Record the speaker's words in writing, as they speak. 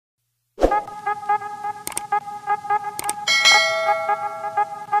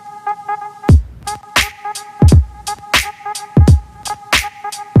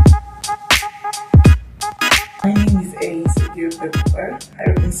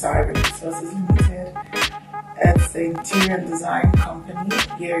Sayaveth Resources Limited. It's an interior and design company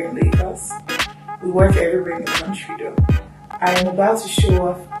here in Lagos. We work everywhere in the country though. I am about to show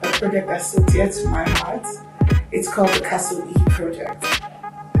off a project that's so dear to my heart. It's called the Castle E project.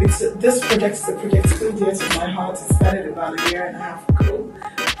 This project is a project so dear to my heart. It started about a year and a half ago,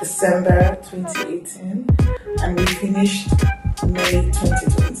 December 2018, and we finished May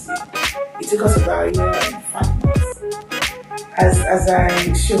 2020. It took us about a year and 5 months. As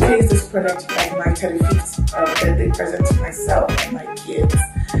I showcase this project at my 35th birthday present to myself and my kids,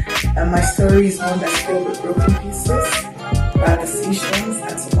 and my story is one that's filled with broken pieces, bad decisions,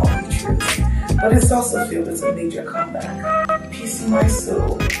 and some ugly truths. But it's also filled with a major comeback, peace in my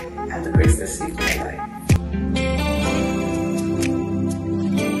soul, and the grace that saved my life.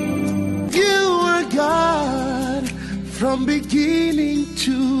 You are God from beginning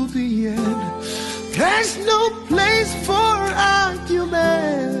to the end. There's no place for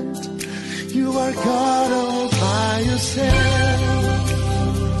argument. You are God all by yourself.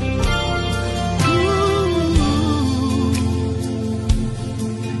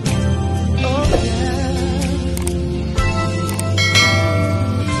 Oh yeah.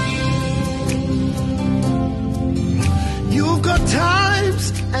 You've got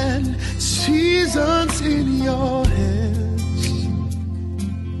times and seasons in your hands.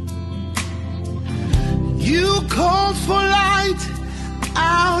 You called for light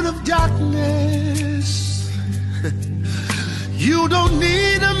out of darkness. You don't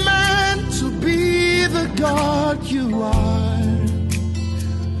need a man to be the God you are,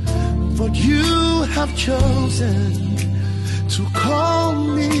 but you have chosen to call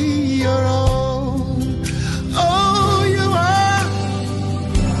me your own. Oh, you are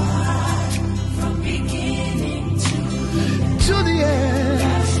God from beginning to the end.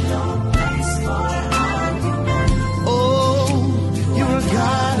 There's no place for argument. Oh, you're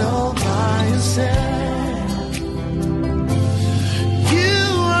God all by yourself. You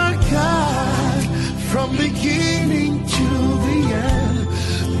are God from beginning to the end.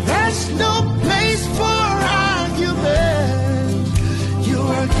 There's no place for argument. You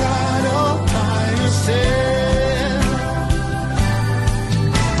are God all by yourself.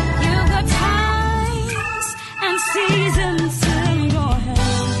 You've got times and seasons in your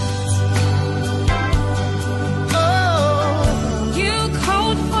hands. Oh, You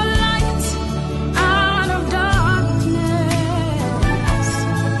called for light out of darkness.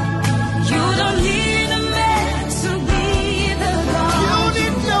 You don't need a man to be the you God.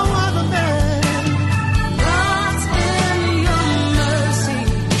 need no other man. But in your mercy,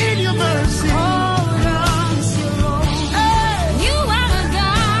 In your mercy, hold on to your own. You are a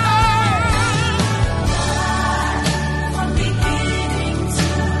God from beginning to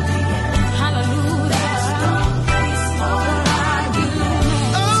the end. Hallelujah. Place for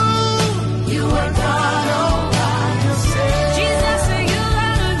argument. oh, You are God all by yourself. Jesus, you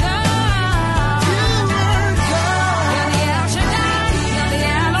are a God. you are God. You're the El Shaddai, you're the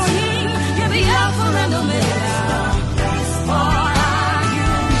Elohim, you're the Alpha and Omega. Place for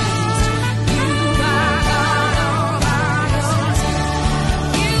argument. You are God all by yourself.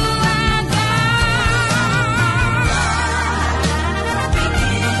 You are God.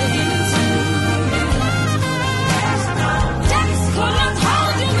 Beginning to end. Death could not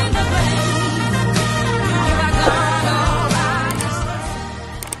hold you in the grave. You are God all by yourself.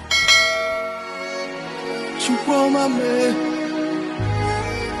 Chukwomame.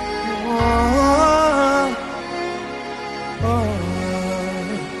 Oh, oh.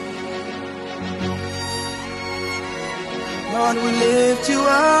 Lord, we lift you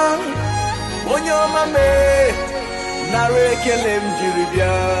up. Onyomame. Narekelem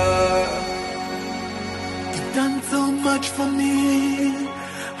jiribia. You've done so much for me,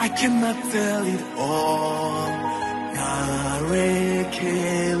 I cannot tell it all.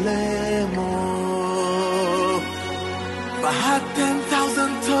 Narekelemo. If I had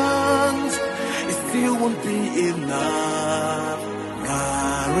 10,000 tongues, it still won't be enough.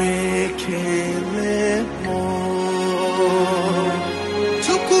 Narekelemo.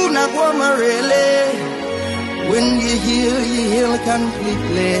 Tukuna Guamarele. When you heal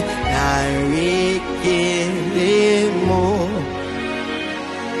completely. Narekelemo.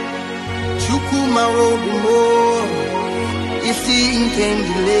 Chukuma Rodimo. Isi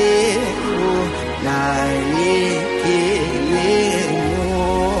Inkendile. Narekelemo.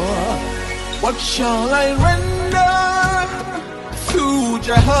 What shall I render to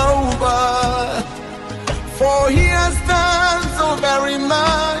Jehovah? For he has done so very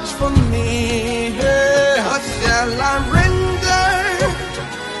much for me. What shall I render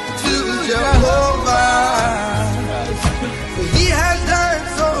to Jehovah? He has done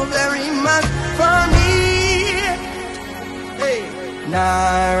so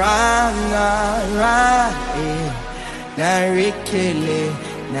Naira, Naira, Narikele,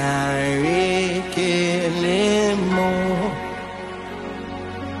 Narikele mo.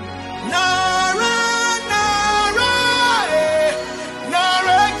 Naira, Naira,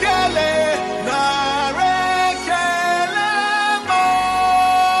 Narikele, Narikele mo.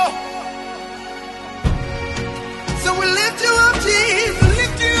 So we lift you up, Jesus,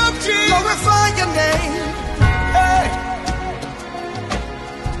 lift you up, Jesus. Glorify your name. Hey.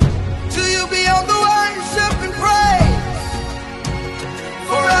 To you be all the worship and praise,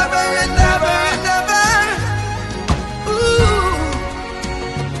 forever and ever and ever. Ooh.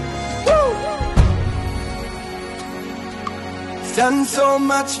 Woo. It's done so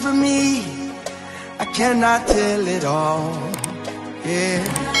much for me, I cannot tell it all. Yeah.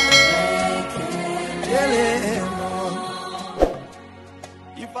 Tell it all.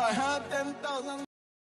 If I had 10,000